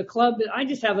 So the club, I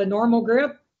just have a normal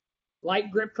grip,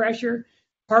 light grip pressure.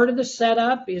 Part of the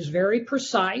setup is very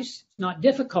precise. It's not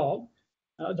difficult.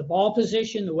 The ball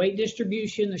position, the weight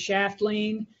distribution, the shaft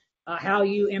lean, how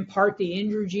you impart the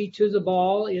energy to the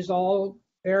ball is all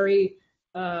very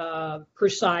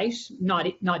precise.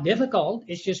 Not difficult.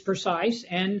 It's just precise.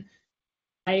 And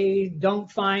I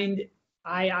don't find,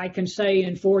 I can say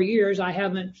in 4 years, I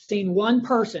haven't seen one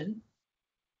person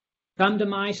come to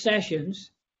my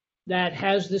sessions that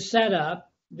has the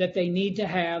setup that they need to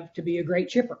have to be a great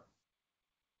chipper.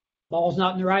 Ball's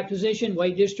not in the right position,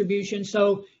 weight distribution.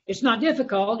 So it's not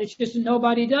difficult. It's just that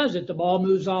nobody does it. The ball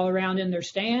moves all around in their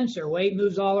stance. Their weight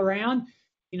moves all around.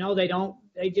 You know,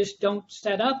 they just don't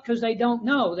set up because they don't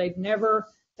know. They've never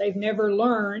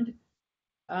learned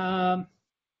how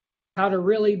to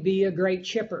really be a great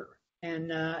chipper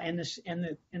and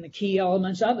the key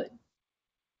elements of it.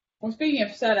 Well, speaking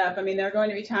of setup, I mean, there are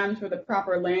going to be times where the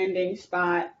proper landing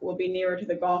spot will be nearer to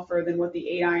the golfer than what the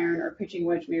 8-iron or pitching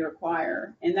wedge may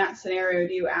require. In that scenario,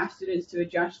 do you ask students to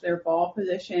adjust their ball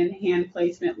position, hand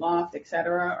placement, loft,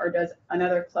 etc., or does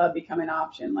another club become an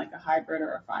option, like a hybrid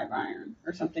or a 5-iron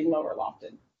or something lower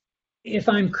lofted? If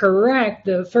I'm correct,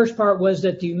 the first part was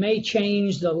that you may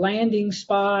change the landing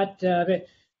spot. The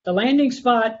landing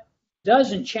spot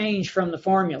doesn't change from the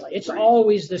formula. It's right.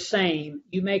 Always the same.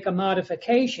 You make a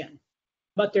modification,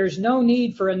 but there's no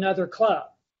need for another club.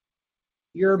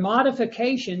 Your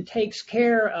modification takes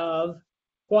care of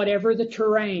whatever the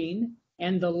terrain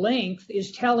and the length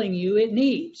is telling you it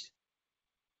needs.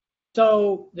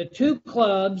 So the two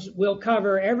clubs will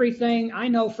cover everything. I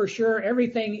know for sure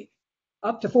everything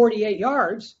up to 48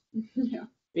 yards Yeah.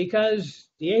 because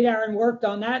the 8-iron worked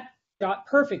on that shot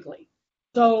perfectly.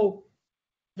 So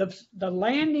the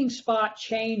landing spot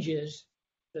changes,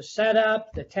 the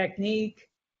setup, the technique,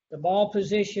 the ball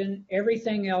position,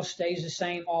 everything else stays the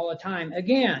same all the time.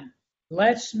 Again,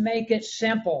 let's make it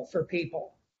simple for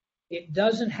people. It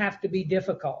doesn't have to be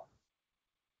difficult.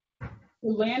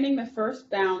 Landing the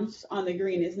first bounce on the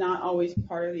green is not always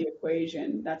part of the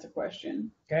equation. That's a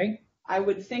question. Okay? I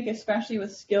would think, especially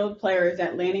with skilled players,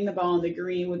 that landing the ball on the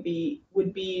green would be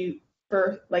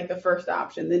first, like the first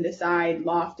option, then decide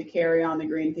loft to carry on the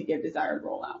green to give desired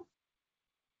rollout.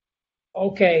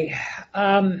 Okay.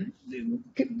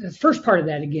 The first part of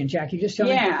that again, Jackie, just tell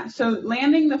me. Yeah, so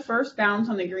landing the first bounce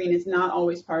on the green is not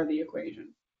always part of the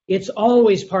equation. It's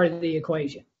always part of the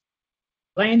equation.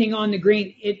 Landing on the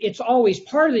green, it's always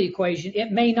part of the equation.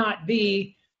 It may not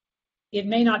be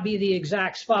the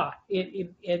exact spot.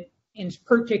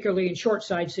 Particularly in short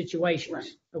side situations. Right.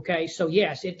 Okay, so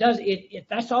yes, it does.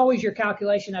 That's always your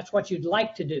calculation. That's what you'd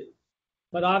like to do.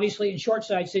 But obviously in short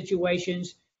side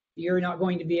situations, you're not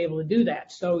going to be able to do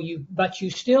that. But you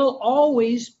still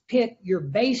always pick your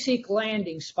basic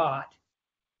landing spot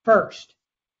first.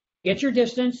 Get your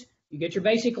distance, you get your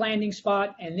basic landing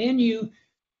spot, and then you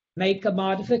make a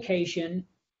modification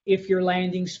if your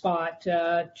landing spot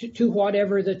to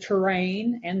whatever the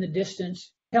terrain and the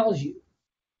distance tells you.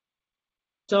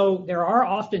 So there are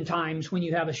often times when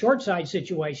you have a short side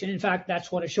situation. In fact,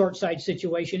 that's what a short side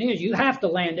situation is. You have to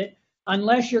land it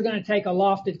unless you're going to take a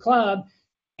lofted club,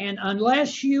 and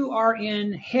unless you are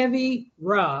in heavy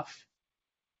rough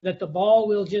that the ball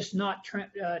will just not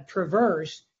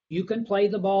traverse, you can play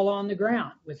the ball on the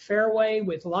ground. With fairway,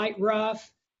 with light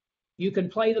rough, you can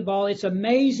play the ball. It's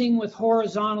amazing with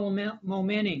horizontal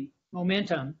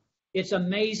momentum. It's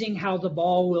amazing how the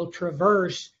ball will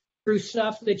traverse through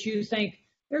stuff that you think,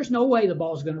 there's no way the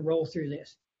ball's going to roll through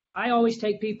this. I always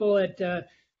take people at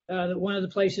one of the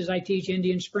places I teach,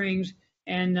 Indian Springs,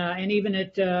 and even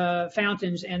at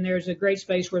Fountains, and there's a great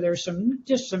space where there's some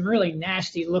really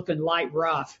nasty looking light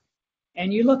rough.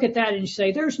 And you look at that and you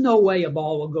say, there's no way a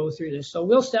ball will go through this. So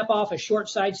we'll step off a short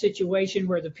side situation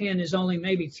where the pin is only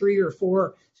maybe 3 or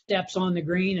 4 steps on the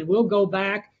green, and we'll go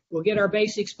back, we'll get our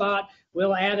basic spot,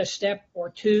 we'll add a step or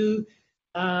 2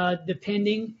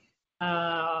 depending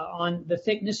on the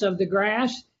thickness of the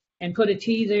grass, and put a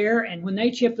tee there. And when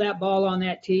they chip that ball on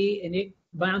that tee and it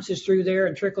bounces through there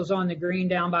and trickles on the green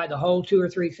down by the hole 2 or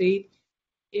 3 feet,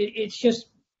 it just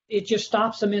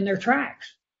stops them in their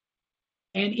tracks.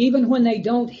 And even when they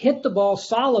don't hit the ball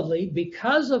solidly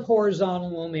because of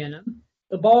horizontal momentum,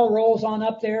 the ball rolls on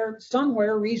up there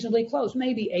somewhere reasonably close,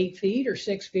 maybe 8 feet or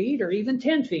 6 feet or even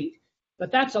 10 feet.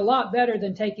 But that's a lot better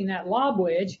than taking that lob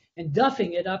wedge and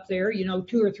duffing it up there, 2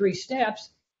 or 3 steps.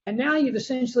 And now you've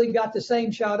essentially got the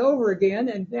same shot over again.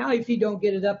 And now if you don't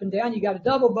get it up and down, you got a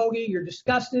double bogey, you're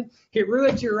disgusted, it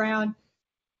ruins your round.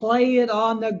 play it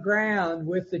on the ground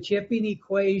with the chipping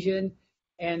equation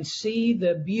and see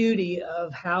the beauty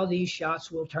of how these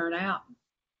shots will turn out.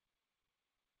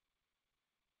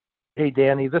 Hey,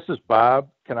 Danny, this is Bob.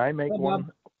 Can I make Hey, Bob.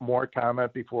 one more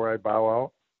comment before I bow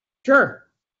out? Sure.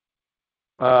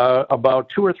 About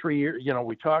 2 or 3 years,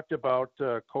 we talked about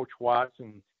Coach Watts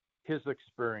and his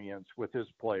experience with his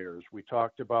players. We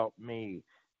talked about me.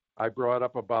 I brought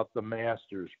up about the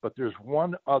Masters, but there's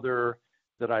one other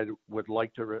that I would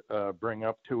like to bring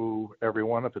up to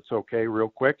everyone, if it's okay, real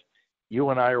quick. You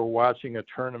and I were watching a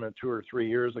tournament 2 or 3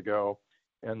 years ago,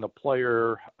 and the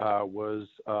player was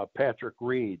Patrick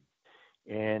Reed,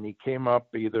 and he came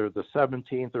up either the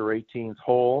 17th or 18th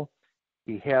hole.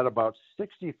 He had about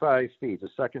 65 feet. The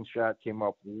second shot came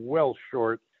up well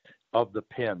short of the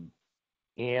pin.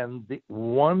 And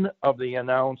one of the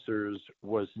announcers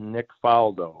was Nick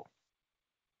Faldo.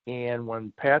 And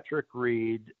when Patrick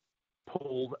Reed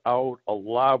pulled out a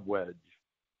lob wedge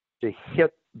to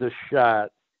hit the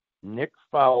shot, Nick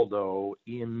Faldo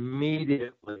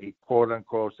immediately, quote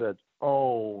unquote, said,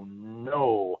 "Oh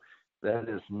no, that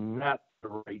is not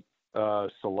the right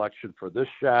selection for this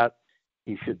shot.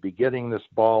 He should be getting this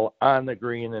ball on the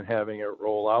green and having it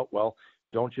roll out." Well,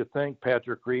 don't you think?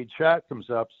 Patrick Reed's shot comes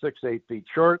up 6-8 feet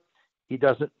short. He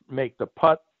doesn't make the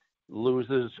putt,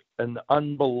 loses an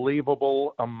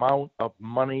unbelievable amount of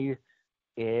money.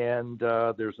 And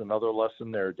there's another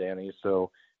lesson there, Danny.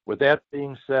 So with that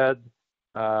being said,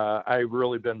 I've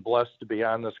really been blessed to be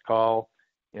on this call.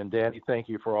 And Danny, thank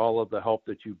you for all of the help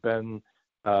that you've been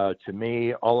to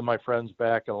me, all of my friends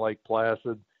back in Lake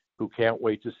Placid who can't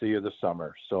wait to see you this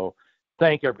summer. So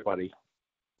thank everybody.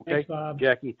 Okay, Thanks, Bob.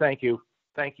 Jackie, thank you.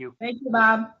 Thank you. Thank you,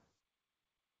 Bob.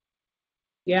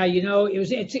 Yeah, it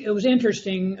was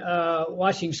interesting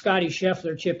watching Scotty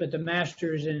Scheffler chip at the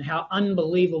Masters and how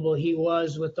unbelievable he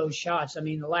was with those shots. I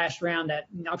mean, the last round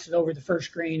that knocks it over the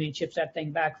first green and chips that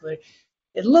thing back.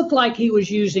 It looked like he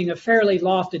was using a fairly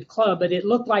lofted club, but it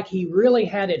looked like he really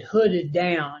had it hooded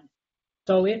down.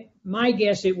 So my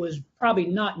guess, it was probably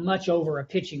not much over a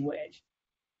pitching wedge.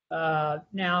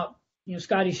 Now,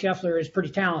 Scotty Scheffler is pretty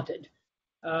talented.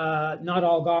 Not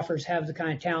all golfers have the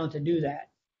kind of talent to do that.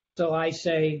 So I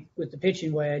say with the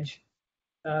pitching wedge,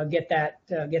 get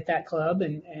that club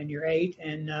and you're 8.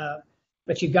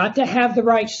 But you got to have the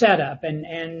right setup,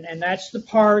 and that's the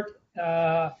part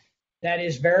that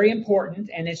is very important,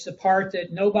 and it's the part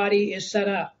that nobody is set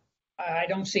up. I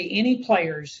don't see any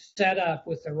players set up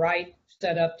with the right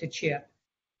setup to chip.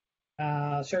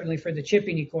 Certainly for the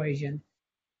chipping equation.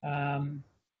 So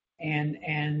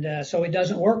it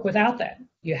doesn't work without that.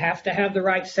 You have to have the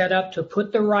right setup to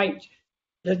put the right.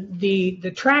 The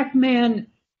TrackMan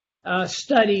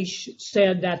study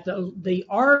said that the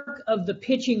arc of the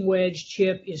pitching wedge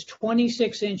chip is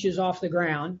 26 inches off the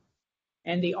ground,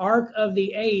 and the arc of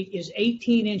the 8 is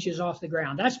 18 inches off the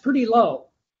ground. That's pretty low.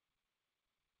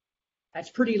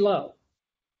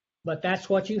 But that's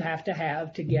what you have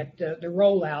to get the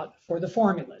rollout for the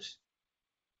formulas.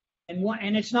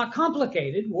 And it's not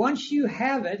complicated. Once you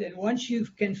have it, and once you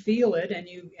can feel it, and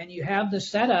you have the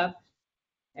setup,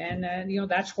 and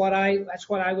that's what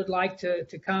I would like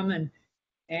to come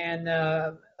and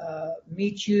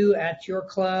meet you at your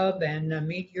club and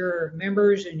meet your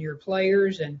members and your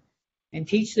players and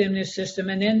teach them this system,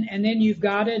 and then you've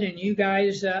got it, and you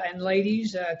guys and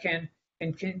ladies can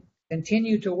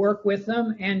continue to work with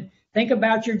them. And think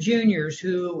about your juniors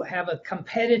who have a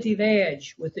competitive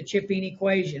edge with the chipping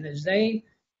equation as they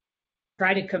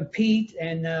try to compete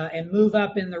and move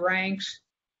up in the ranks.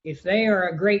 If they are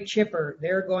a great chipper,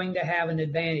 they're going to have an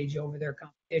advantage over their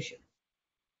competition.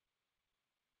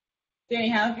 Danny,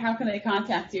 how can they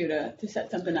contact you to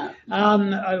set something up?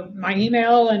 My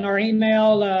email and our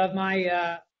email of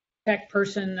my tech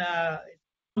person on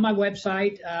my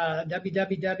website,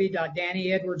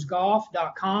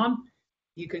 www.dannyedwardsgolf.com.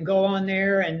 You can go on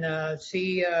there and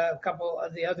see a couple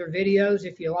of the other videos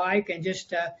if you like, and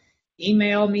just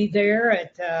email me there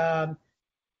at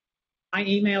my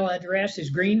email address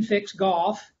is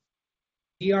greenfixgolf,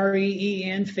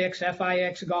 GREEN fix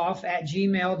FIX golf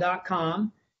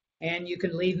 @gmail.com. And you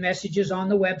can leave messages on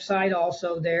the website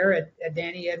also there at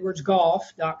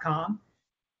DannyEdwardsGolf.com.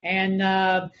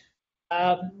 And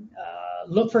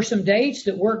look for some dates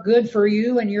that work good for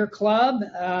you and your club.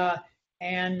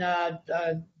 And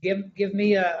give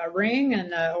me a ring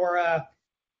or a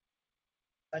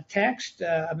text,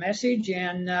 a message,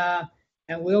 and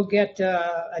we'll get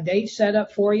a date set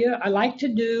up for you. I like to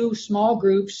do small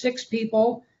groups, 6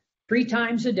 people, 3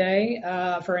 times a day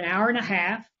for an hour and a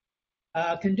half.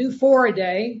 Can do 4 a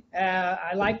day.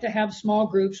 I like to have small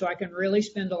groups so I can really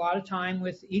spend a lot of time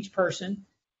with each person.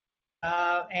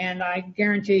 And I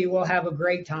guarantee you we'll have a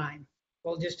great time.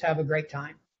 We'll just have a great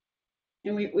time.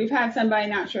 And we've had somebody,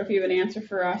 not sure if you have an answer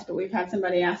for us, but we've had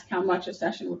somebody ask how much a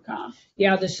session would cost.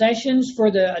 Yeah, the sessions for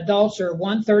the adults are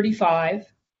 $135,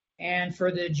 and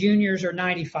for the juniors are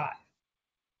 $95.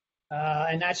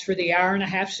 And that's for the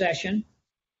hour-and-a-half session.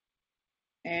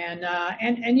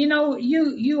 And you know,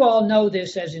 you all know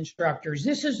this as instructors.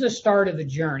 This is the start of a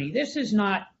journey. This is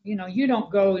not, you know, you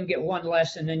don't go and get one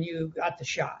lesson and you got the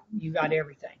shot. You got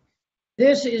everything.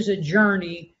 This is a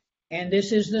journey, and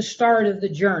this is the start of the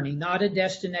journey, not a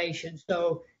destination.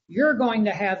 So you're going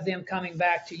to have them coming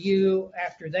back to you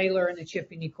after they learn the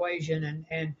chipping equation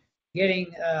and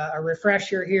getting a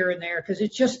refresher here and there, because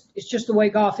it's just the way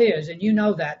golf is, and you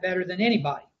know that better than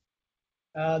anybody.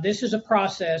 This is a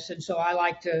process, and so I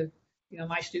like to, you know,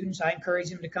 my students, I encourage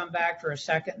them to come back for a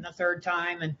second and a third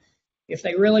time, and if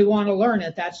they really want to learn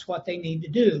it, that's what they need to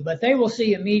do. But they will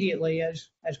see immediately, as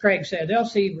Craig said, they'll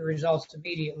see the results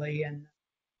immediately.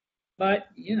 But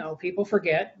you know, people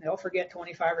forget. They'll forget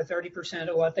 25 or 30%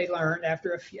 of what they learned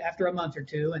after a month or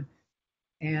two,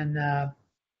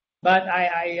 but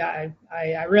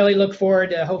I really look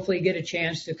forward to hopefully get a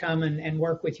chance to come and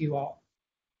work with you all.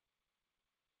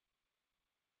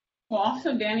 Well,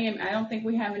 also, Danny, I don't think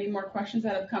we have any more questions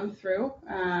that have come through.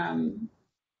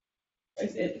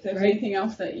 If there's anything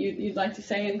else that you'd like to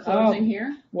say in closing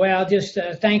here? Well, just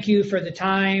thank you for the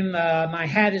time. My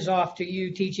hat is off to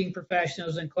you, teaching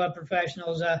professionals and club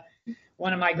professionals.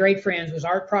 One of my great friends was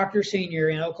Art Proctor Sr.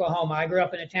 in Oklahoma. I grew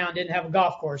up in a town, didn't have a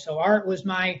golf course, so Art was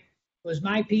my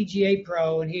PGA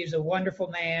pro, and he's a wonderful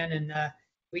man. And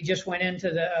we just went into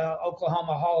the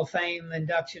Oklahoma Hall of Fame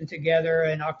induction together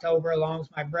in October, along with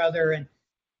my brother,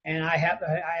 and I have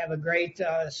a great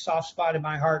soft spot in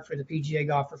my heart for the PGA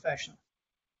golf professional.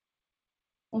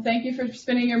 Well, thank you for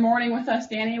spending your morning with us,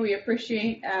 Danny. We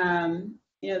appreciate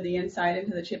the insight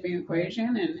into the chipping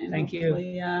equation, and thank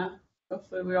hopefully, you.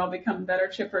 Hopefully we all become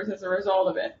better chippers as a result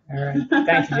of it. All right.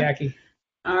 Thank you, Jackie.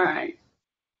 All right.